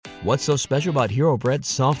What's so special about Hero Bread's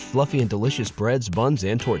soft, fluffy, and delicious breads, buns,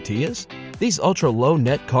 and tortillas? These ultra-low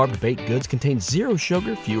net-carb baked goods contain zero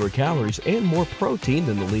sugar, fewer calories, and more protein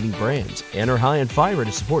than the leading brands, and are high in fiber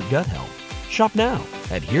to support gut health. Shop now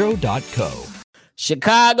at Hero.co.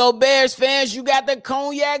 Chicago Bears fans, you got the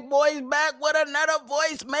Cognac Boys back with another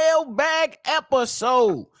voicemail bag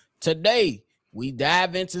episode. Today, we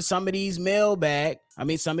dive into some of these voicemails,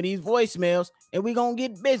 and we gonna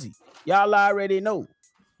get busy. Y'all already know.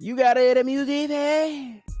 You gotta hear the music,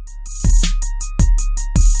 man.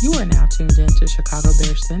 You are now tuned in to Chicago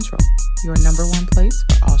Bears Central, your number one place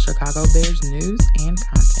for all Chicago Bears news and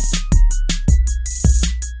content.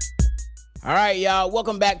 All right, y'all.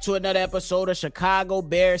 Welcome back to another episode of Chicago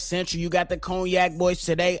Bears Central. You got the Cognac Boys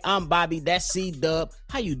today. I'm Bobby. That's C-Dub.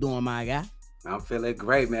 How you doing, my guy? I'm feeling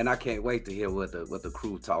great, man. I can't wait to hear what the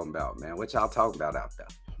crew talking about, man. What y'all talking about out there?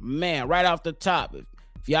 Man, right off the top,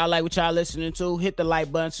 if y'all like what y'all listening to, hit the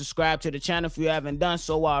like button, subscribe to the channel if you haven't done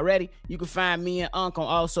so already. You can find me and Unc on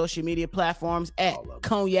all social media platforms at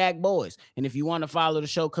Cognac Boys. And if you want to follow the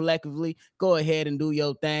show collectively, go ahead and do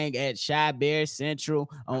your thing at Chi Bears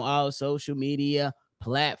Central on all social media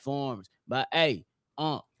platforms. But hey,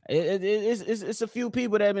 it's a few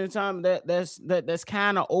people that have been time that's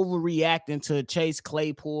kind of overreacting to Chase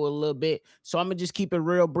Claypool a little bit. So I'm gonna just keep it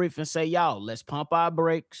real brief and say, y'all, let's pump our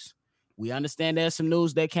brakes. We understand there's some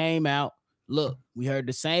news that came out. Look, we heard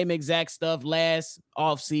the same exact stuff last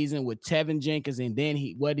offseason with Tevin Jenkins, and then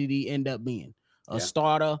what did he end up being? A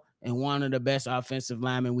starter and one of the best offensive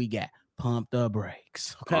linemen we got. Pump the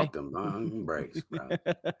brakes, okay? Pump them brakes, bro.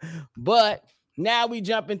 But now we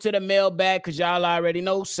jump into the mailbag because y'all already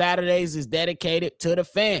know Saturdays is dedicated to the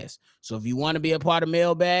fans. So if you want to be a part of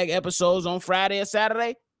mailbag episodes on Friday or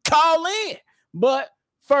Saturday, call in. But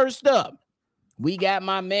first up, we got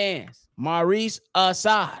my man, Maurice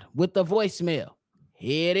Assad, with the voicemail.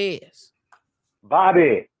 Here it is.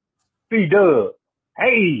 Bobby, C-Dub,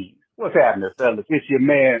 hey, what's happening, fellas? It's your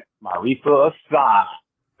man, Maurice Assad.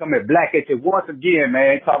 Coming back at you once again,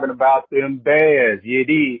 man, talking about them Bears. You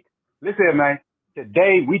did. Listen, man,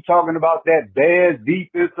 today we talking about that Bears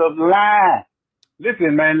defensive line.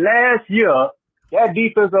 Listen, man, last year, that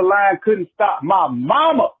defensive line couldn't stop my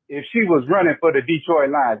mama if she was running for the Detroit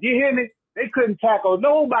Lions. You hear me? They couldn't tackle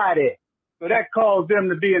nobody. So that caused them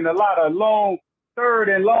to be in a lot of long, third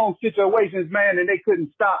and long situations, man, and they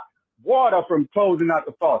couldn't stop water from closing out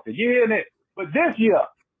the faucet. You hear me? But this year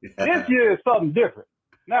is something different.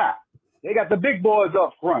 Now, they got the big boys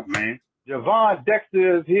up front, man. Javon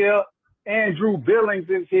Dexter is here. Andrew Billings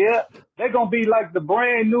is here. They're going to be like the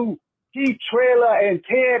brand new Keith Trailer and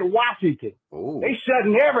Ted Washington. Ooh. They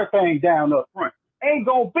shutting everything down up front. Ain't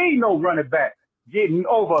going to be no running back getting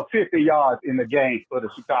over 50 yards in the game for the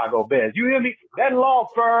Chicago Bears. You hear me? That law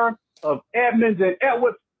firm of Edmonds and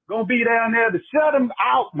Edwards going to be down there to shut them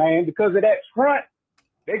out, man, because of that front.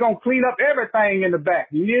 They're going to clean up everything in the back.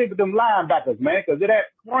 You need them linebackers, man, because of that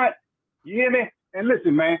front. You hear me? And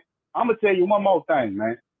listen, man, I'm going to tell you one more thing,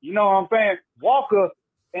 man. You know what I'm saying? Walker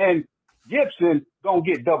and Gibson going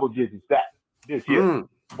to get double-digit sacks this year.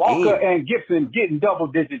 Walker and Gibson getting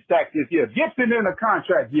double-digit sacks this year. Gibson in a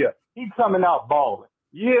contract year. He's coming out balling.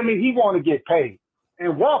 You hear me? He want to get paid.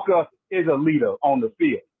 And Walker is a leader on the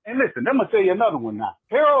field. And listen, I'm going to tell you another one now.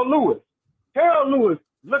 Harold Lewis,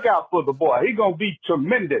 look out for the boy. He's going to be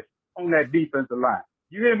tremendous on that defensive line.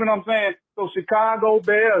 You hear what I'm saying? So Chicago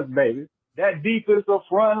Bears, baby, that defensive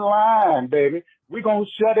front line, baby, we're going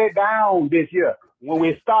to shut it down this year. When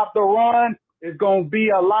we stop the run, it's going to be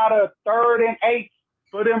a lot of 3rd and 8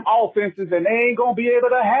 for them offenses, and they ain't going to be able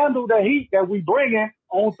to handle the heat that we bring in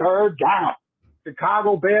on 3rd down.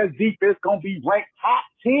 Chicago Bears defense going to be ranked top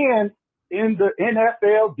 10 in the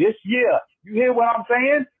NFL this year. You hear what I'm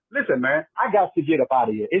saying? Listen, man, I got to get up out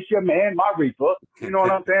of here. It's your man, Maurice. You know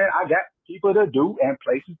what I'm saying? I got people to do and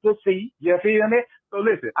places to see. You feel me? So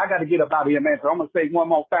listen, I got to get up out of here, man. So I'm going to say one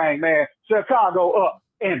more thing, man. Chicago up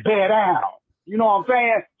and bear down. You know what I'm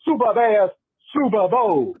saying? Super Bears, Super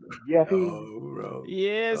Bowl. Yeah, bro.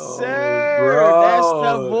 Yes, sir. Bro. That's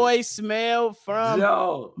the voicemail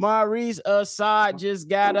from Maurice Assad. Just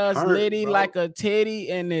got us litty like a titty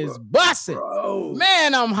and is busting.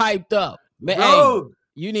 Man, I'm hyped up. Man, hey,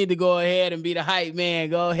 you need to go ahead and be the hype man.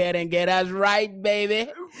 Go ahead and get us right,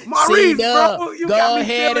 baby. Maurice, bro, you go got me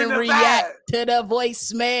ahead feeling and react to the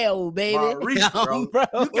voicemail, baby. Maurice, bro,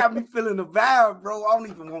 you got me feeling the vibe, bro. I don't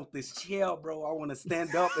even want this chair, bro. I want to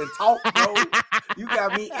stand up and talk, bro. You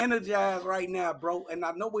got me energized right now, bro. And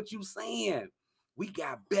I know what you saying. we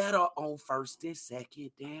got better on first and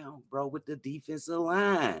second down, bro, with the defensive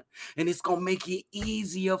line. And it's going to make it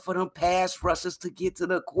easier for them pass rushers to get to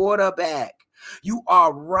the quarterback. You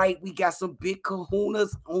are right. We got some big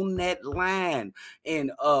kahunas on that line.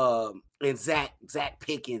 And Zach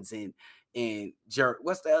Pickens and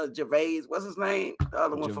what's the other Gervais? What's his name? The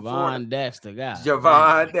other one for Florida. Dexter, guy.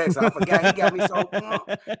 Javon Dexter. I forgot. He got me so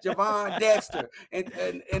pumped. Javon Dexter and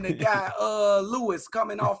the guy Lewis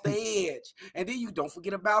coming off the edge. And then you don't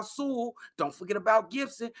forget about Sewell. Don't forget about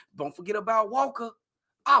Gibson. Don't forget about Walker.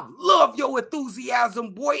 I love your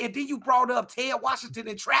enthusiasm, boy. And then you brought up Ted Washington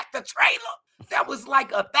and tractor trailer. That was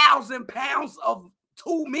like 1,000 pounds of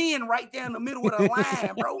two men right there in the middle of the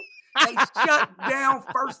line, bro. They shut down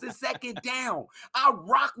first and second down. I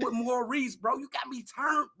rock with Maurice, bro. You got me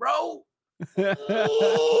turned, bro.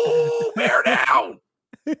 Ooh, bear down.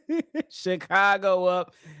 Chicago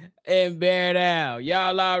up and bear down.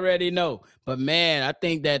 Y'all already know. But, man, I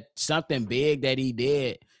think that something big that he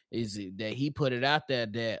did is that he put it out there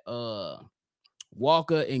that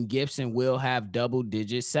Walker and Gibson will have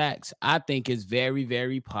double-digit sacks. I think it's very,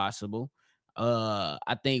 very possible.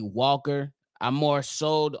 I think Walker, I'm more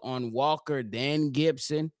sold on Walker than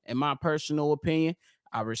Gibson, in my personal opinion.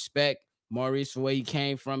 I respect Maurice for where he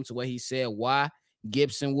came from to what he said, why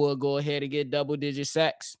Gibson will go ahead and get double-digit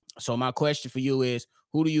sacks. So my question for you is,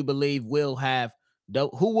 who do you believe will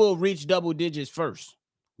who will reach double digits first,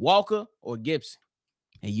 Walker or Gibson?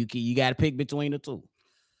 And you got to pick between the two.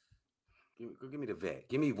 Give me the vet.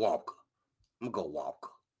 Give me Walker. I'm going to go Walker.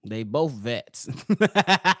 They both vets.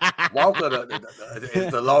 Walker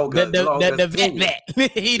is the longest. The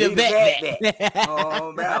vet. He the vet.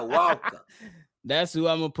 Oh, man, Walker. That's who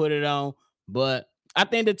I'm going to put it on. But I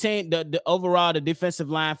think the team, the overall, the defensive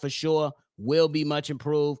line for sure will be much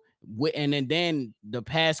improved. And then the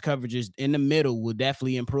pass coverages in the middle will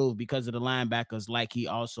definitely improve because of the linebackers, like he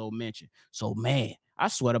also mentioned. So, man, I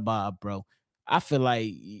swear to Bob, bro, I feel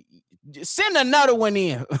like send another one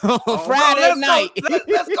in on Friday night.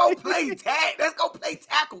 Let's go play tag. Let's go play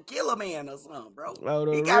tackle killer man or something, bro.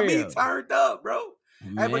 He got me turned up, bro.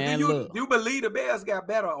 Man, hey, but do you believe the Bears got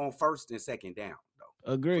better on first and second down,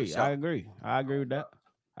 though? Agree. Sure. I agree with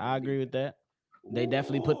that. They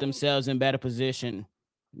definitely put themselves in better position,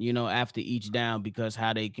 after each down, because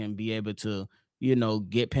how they can be able to,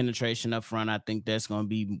 get penetration up front. I think that's going to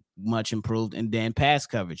be much improved. And then pass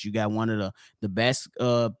coverage. You got one of the best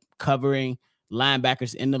covering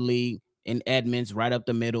linebackers in the league in Edmonds right up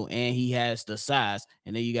the middle, and he has the size.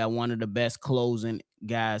 And then you got one of the best closing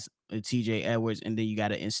guys, TJ Edwards, and then you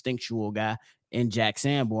got an instinctual guy in Jack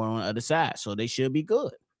Sanborn on the other side. So they should be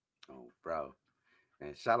good. Oh, bro.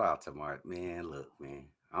 Man, shout out to Mark. Man, look, man.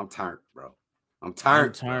 I'm turned, bro. I'm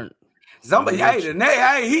turned. Somebody,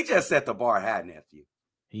 he just set the bar high, nephew.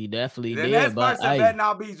 He definitely did. The next person better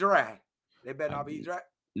not be dry. They better not be dry.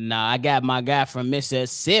 Nah, I got my guy from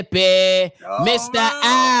Mississippi, Mr.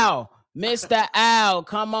 Al. Mr. Al,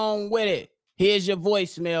 come on with it. Here's your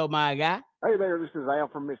voicemail, my guy. Hey there, this is Al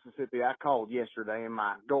from Mississippi. I called yesterday and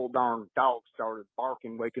my gold darn dog started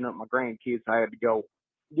barking, waking up my grandkids. I had to go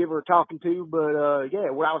give her a talking to. But,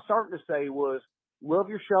 what I was starting to say was, love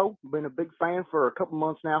your show. Been a big fan for a couple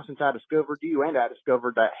months now since I discovered you, and I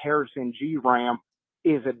discovered that Harrison G. Ram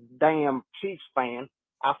is a damn Chiefs fan.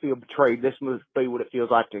 I feel betrayed. This must be what it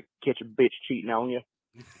feels like to catch a bitch cheating on you.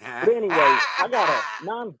 But anyway, I got a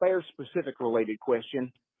non-Bears specific related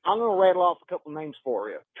question. I'm going to rattle off a couple names for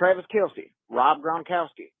you. Travis Kelce, Rob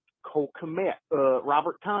Gronkowski, Cole Kmet,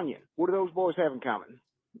 Robert Tonyan. What do those boys have in common?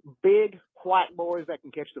 Big white boys that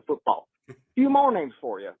can catch the football. A few more names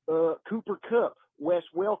for you. Cooper Kupp, Wes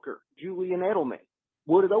Welker, Julian Edelman.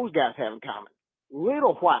 What do those guys have in common?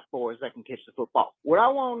 Little white boys that can catch the football. What I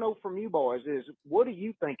want to know from you boys is, what do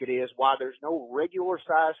you think it is why there's no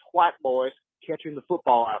regular-sized white boys catching the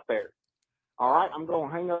football out there? All right, I'm going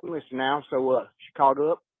to hang up and listen now. So,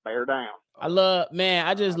 Chicago up, bear down.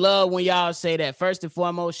 I just love when y'all say that. First and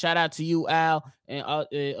foremost, shout out to you, Al, and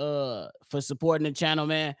for supporting the channel,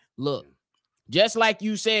 man. Look, just like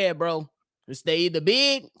you said, bro, they either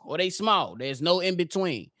big or they small. There's no in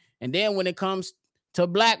between. And then when it comes to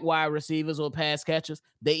black wide receivers or pass catchers,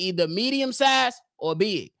 they either medium size or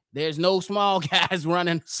big. There's no small guys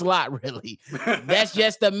running the slot, really. That's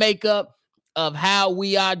just the makeup of how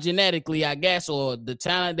we are genetically, I guess, or the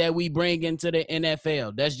talent that we bring into the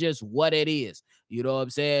NFL. That's just what it is. You know what I'm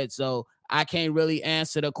saying? So I can't really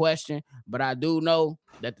answer the question, but I do know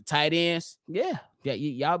that the tight ends, Yeah,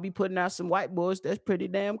 y'all be putting out some white boys that's pretty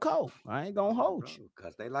damn cold. I ain't gonna hold you.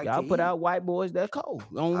 Because they like Y'all to put eat. out white boys that's cold.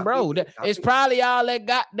 I Bro, feel it. it's probably all that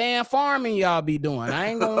goddamn farming y'all be doing.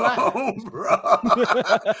 I ain't gonna lie. Bro.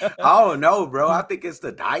 I don't know, bro. I think it's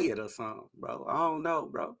the diet or something, bro. I don't know,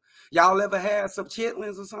 bro. Y'all ever had some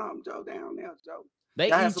chitlins or something, Joe, down there, Joe? They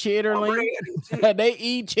Y'all eat chitterling. They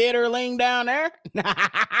eat chitterling down there.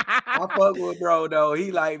 I fuck with bro though.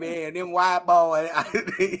 He like, man, them white boys.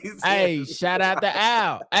 Hey, shout out to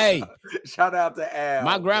Al. Hey, shout out to Al.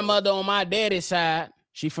 My grandmother on my daddy's side,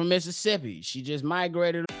 she from Mississippi. She just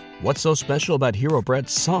migrated. What's so special about Hero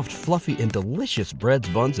Bread's soft, fluffy, and delicious breads,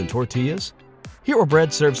 buns, and tortillas? Hero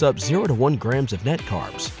Bread serves up 0 to 1 grams of net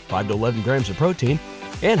carbs, 5 to 11 grams of protein,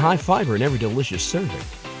 and high fiber in every delicious serving.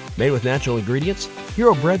 Made with natural ingredients,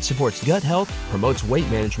 Hero Bread supports gut health, promotes weight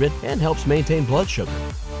management, and helps maintain blood sugar.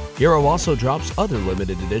 Hero also drops other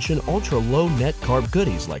limited edition ultra-low net carb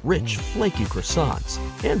goodies like rich, flaky croissants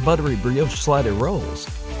and buttery brioche slider rolls.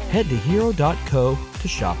 Head to hero.co to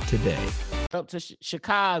shop today. Up to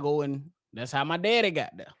Chicago, and that's how my daddy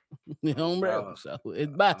got there. Bro. So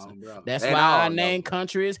it's busting. That's why our name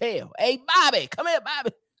country is hell. Hey, Bobby, come here,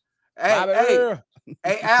 Bobby.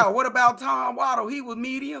 Hey, Al, what about Tom Waddle? He was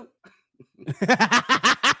medium.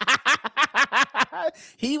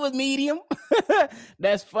 He was medium.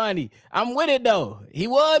 That's funny. I'm with it though. He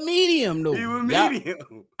was medium though. He was medium.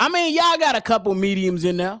 Y'all got a couple mediums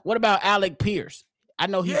in there. What about Alec Pierce? I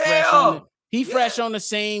know he's fresh on the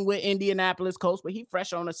scene with Indianapolis Colts, but he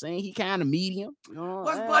fresh on the scene. He kind of medium.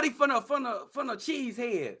 What's buddy from the cheese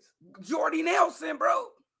heads? Jordy Nelson, bro.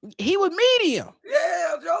 He was medium.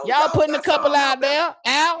 Yeah, Joe. Y'all putting a couple out there.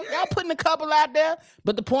 Al, y'all putting a couple out there.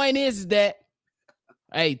 But the point is that,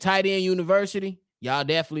 hey, Tight End University, y'all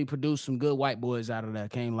definitely produced some good white boys out of there.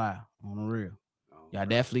 Can't lie. On the real. Y'all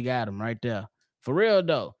definitely got them right there. For real,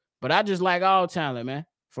 though. But I just like all talent, man.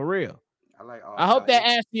 For real. I hope that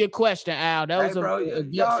answered your question, Al. That was a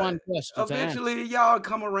good, fun question. Eventually, y'all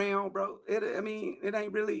come around, bro. It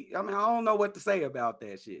ain't really. I don't know what to say about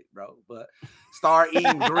that shit, bro. But start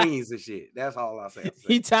eating greens and shit. That's all I say.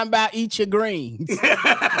 He talking about eat your greens. Stop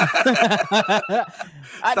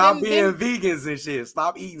being vegans and shit.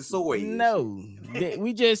 Stop eating soy. No,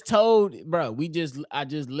 we just told, bro. I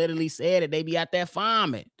just literally said it. They be out there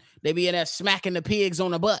farming. They be in there smacking the pigs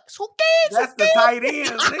on the butts. Who cares? That's the tight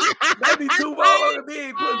ends. They be too all over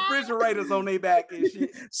big, putting refrigerators on their back and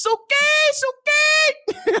shit.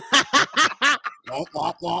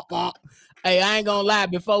 Hey, I ain't gonna lie.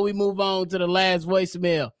 Before we move on to the last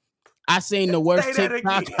voicemail, I seen the worst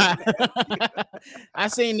TikTok. I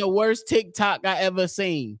seen the worst TikTok I ever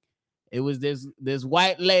seen. It was this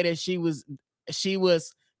white lady. She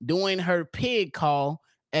was doing her pig call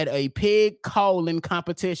at a pig calling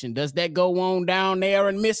competition. Does that go on down there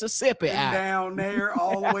in Mississippi? Down there,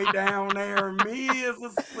 all the way down there,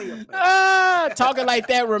 Mississippi. Talking like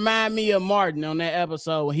that remind me of Martin on that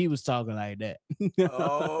episode when he was talking like that.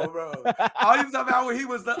 Oh, bro. Oh, you talking about when he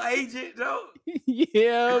was the agent, Joe?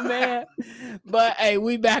 Yeah, man. But hey,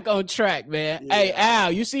 we back on track, man. Yeah. Hey,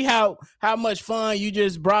 Al, you see how much fun you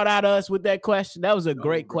just brought out of us with that question? That was a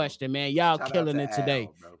great question, man. Y'all killing it today.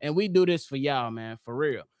 Al, and we do this for y'all, man, for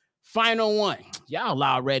real. Final one. Y'all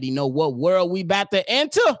already know what world we about to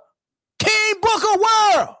enter. King Booker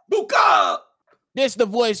world. Booker. This the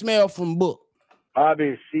voicemail from Book.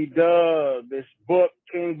 Bobby, C-Dub, this Book,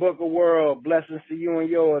 King Booker world. Blessings to you and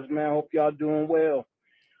yours, man. Hope y'all doing well.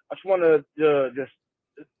 I just want to just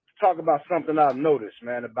talk about something I've noticed,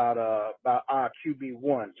 man, about our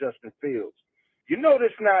QB1, Justin Fields. You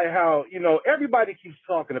notice now how, everybody keeps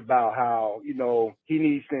talking about how, he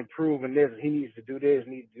needs to improve in this, he needs to do this,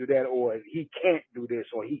 needs to do that, or he can't do this,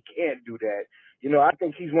 or he can't do that. I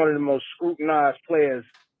think he's one of the most scrutinized players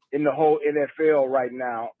in the whole NFL right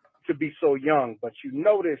now to be so young. But you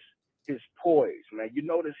notice his poise, man. You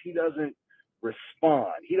notice he doesn't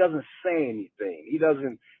respond. He doesn't say anything. He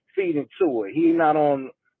doesn't feed into it. He's not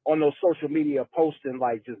on those social media posting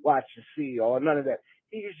like just watch and see or none of that.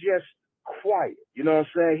 He's just quiet. You know what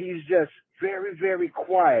I'm saying? He's just very, very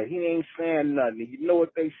quiet. He ain't saying nothing. You know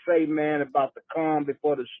what they say, man, about the calm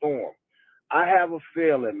before the storm. I have a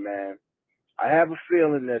feeling, man.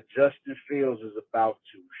 That Justin Fields is about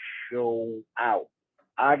to show out.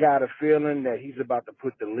 I got a feeling that he's about to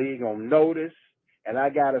put the league on notice. And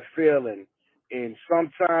I got a feeling in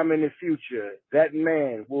sometime in the future, that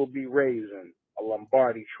man will be raising a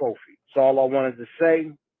Lombardi trophy. That's all I wanted to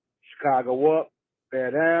say. Chicago up,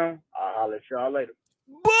 bear down. I'll holler at y'all later.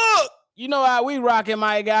 Book! You know how we rocking,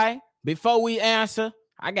 my guy. Before we answer,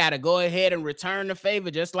 I got to go ahead and return the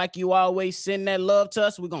favor. Just like you always send that love to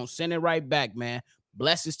us, we're going to send it right back, man.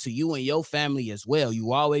 blessings to you and your family as well.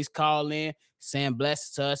 You always call in saying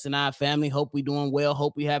blessings to us and our family. Hope we doing well.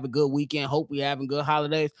 Hope we have a good weekend. Hope we having good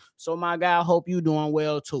holidays. So my guy, I hope you doing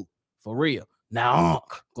well too. For real. Now,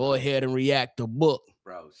 Unc, go ahead and react to Book.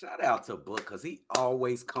 Bro, shout out to Book because he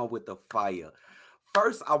always come with the fire.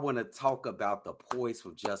 First, I want to talk about the poise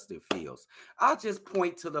from Justin Fields. I'll just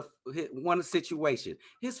point to the one situation,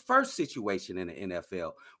 his first situation in the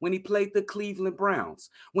NFL, when he played the Cleveland Browns,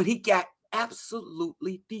 when he got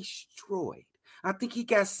absolutely destroyed. I think he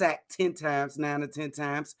got sacked 10 times, 9 or 10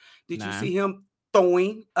 times. Did you see him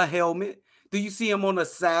throwing a helmet? Do you see him on the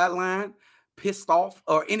sideline pissed off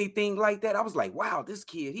or anything like that? I was like, wow, this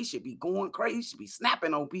kid, he should be going crazy. He should be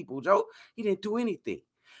snapping on people, Joe. He didn't do anything.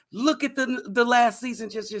 Look at the last season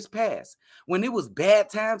just passed. When it was bad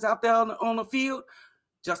times out there on the field,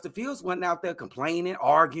 Justin Fields went out there complaining,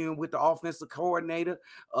 arguing with the offensive coordinator,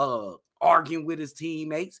 arguing with his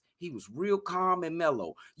teammates. He was real calm and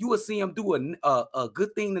mellow. You will see him do a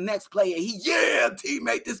good thing the next play. And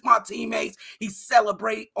teammate, this is my teammates. He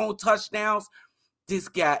celebrate on touchdowns. This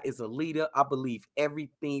guy is a leader. I believe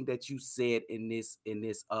everything that you said in this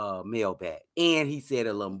mailbag. And he said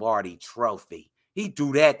a Lombardi trophy. He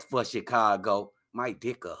do that for Chicago. My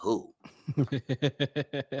dick a who?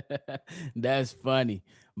 That's funny.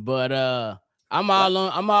 But I'm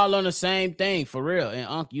all on the same thing for real. And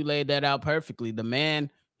Unc, you laid that out perfectly. The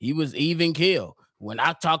man, he was even kill. When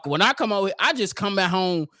I come over, I just come back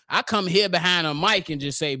home. I come here behind a mic and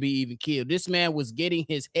just say be even killed. This man was getting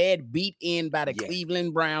his head beat in by the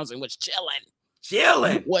Cleveland Browns and was chilling.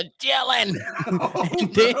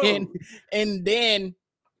 And then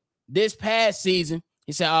this past season,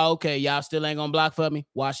 he said, "Oh, okay, y'all still ain't gonna block for me.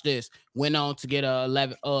 Watch this." Went on to get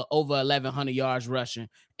over 1,100 yards rushing,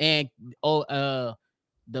 and the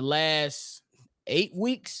last 8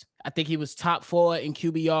 weeks, I think he was top 4 in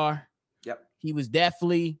QBR. Yep, he was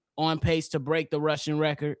definitely on pace to break the rushing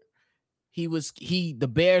record. The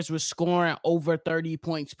Bears were scoring over 30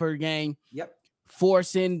 points per game. Yep,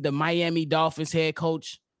 forcing the Miami Dolphins head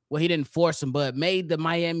coach. Well, he didn't force him, but made the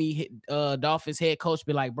Miami Dolphins head coach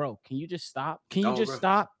be like, bro, can you just stop? Can you just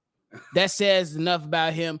stop? That says enough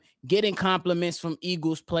about him. Getting compliments from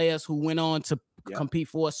Eagles players who went on to compete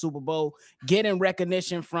for a Super Bowl. Getting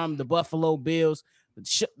recognition from the Buffalo Bills.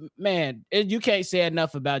 Man, you can't say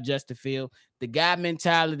enough about Justin Fields. The guy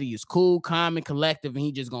mentality is cool, calm, and collective, and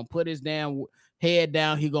he just going to put his damn head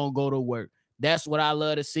down. He going to go to work. That's what I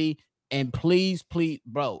love to see. And please,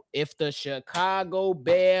 bro, if the Chicago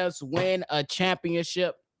Bears win a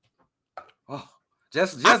championship,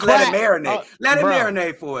 just let it marinate. Let it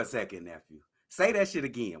marinate for a second, nephew. Say that shit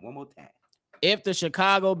again one more time. If the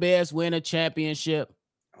Chicago Bears win a championship,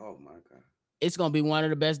 oh my God, it's gonna be one of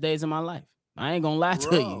the best days of my life. I ain't gonna lie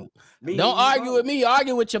to you. Don't argue with me.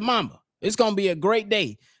 Argue with your mama. It's gonna be a great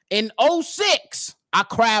day. In 2006, I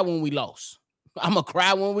cried when we lost. I'm gonna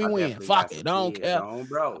cry when we win. Fuck it. I don't care.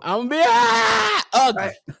 Bro. I'm gonna be ugly.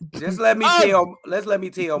 Right. Just let me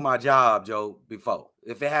tell my job, Joe, before.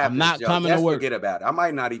 If it happens, I'm not Joe, coming to work. Forget about it. I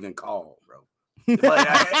might not even call, bro. But, you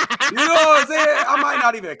know what I'm saying? I might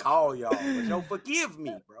not even call y'all. But Joe, forgive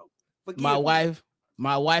me, bro. Forgive my wife,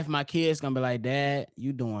 my kids gonna be like, Dad,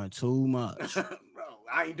 you doing too much.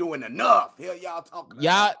 I ain't doing enough. Hell, y'all talking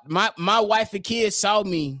about. My wife and kids saw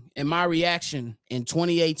me and my reaction in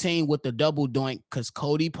 2018 with the double doink because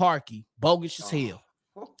Cody Parkey, bogus as hell.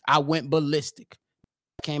 I went ballistic.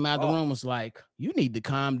 Came out the room, was like, you need to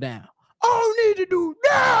calm down. I don't need to do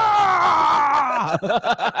that.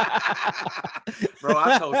 Bro,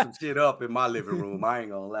 I told some shit up in my living room. I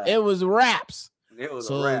ain't gonna lie. It was raps. It was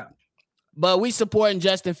a rap. But we supporting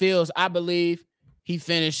Justin Fields. I believe he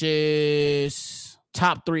finishes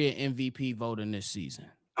top 3 in MVP voting this season.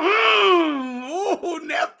 Oh,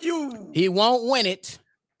 nephew. He won't win it.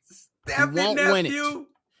 But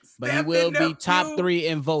he will be top 3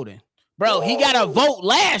 in voting. Bro, he got a vote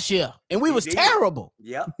last year, and we was terrible.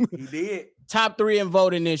 Yep, he did. Top 3 in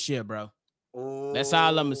voting this year, bro. That's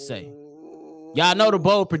all I'm going to say. Y'all know the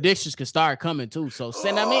bold predictions can start coming, too, so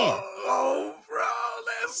send them in.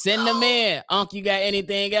 Send them in. Unc, you got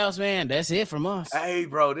anything else, man? That's it from us. Hey,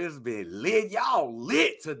 bro, this has been lit. Y'all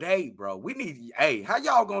lit today, bro. We need, how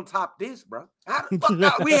y'all gonna top this, bro?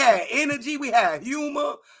 We had energy, we had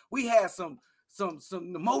humor, we had some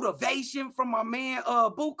motivation from my man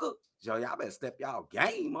Buka. Yo, y'all better step y'all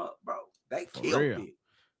game up, bro. They killed it.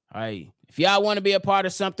 All right. If y'all want to be a part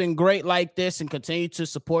of something great like this and continue to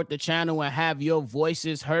support the channel and have your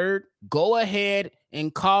voices heard, go ahead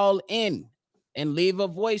and call in and leave a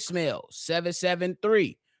voicemail,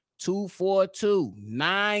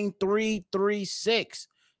 773-242-9336.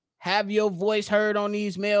 have your voice heard on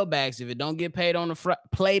these mailbags. If it don't get played on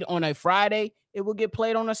a Friday, it will get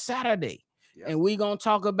played on a Saturday. Yep. And we gonna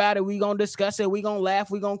talk about it. We gonna discuss it. We gonna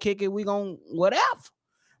laugh. We gonna kick it. We gonna whatever.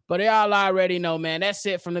 But y'all already know, man. That's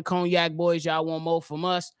it from the Cognac Boys. Y'all want more from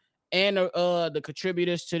us and the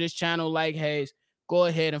contributors to this channel like Hayes. Go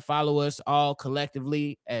ahead and follow us all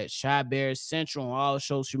collectively at Shy Bears Central on all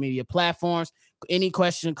social media platforms. Any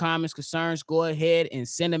questions, comments, concerns, go ahead and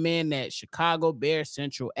send them in at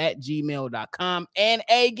chicagobearcentral@gmail.com. And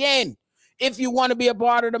again, if you want to be a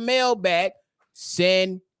part of the mailbag,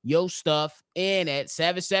 send your stuff in at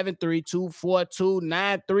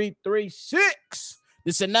 773-242-9336.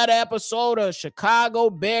 This is another episode of Chicago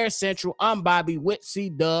Bears Central. I'm Bobby with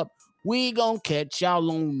C-Dub. We gonna catch y'all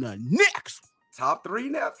on the next one. Top 3,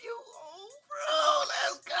 nephew. Oh, bro,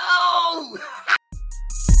 let's go.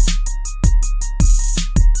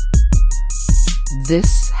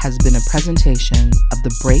 This has been a presentation of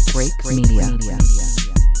the Break Media.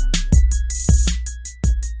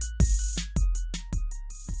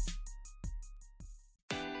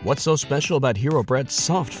 What's so special about Hero Bread's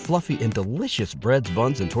soft, fluffy, and delicious breads,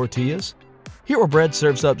 buns, and tortillas? Hero Bread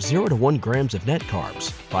serves up 0 to 1 grams of net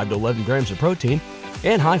carbs, 5 to 11 grams of protein,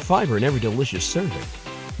 and high fiber in every delicious serving.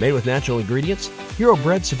 Made with natural ingredients, Hero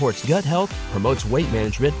Bread supports gut health, promotes weight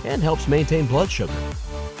management, and helps maintain blood sugar.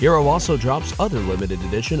 Hero also drops other limited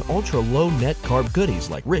edition ultra-low net carb goodies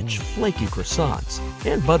like rich, flaky croissants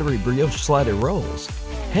and buttery brioche slider rolls.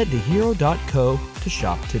 Head to hero.co to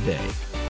shop today.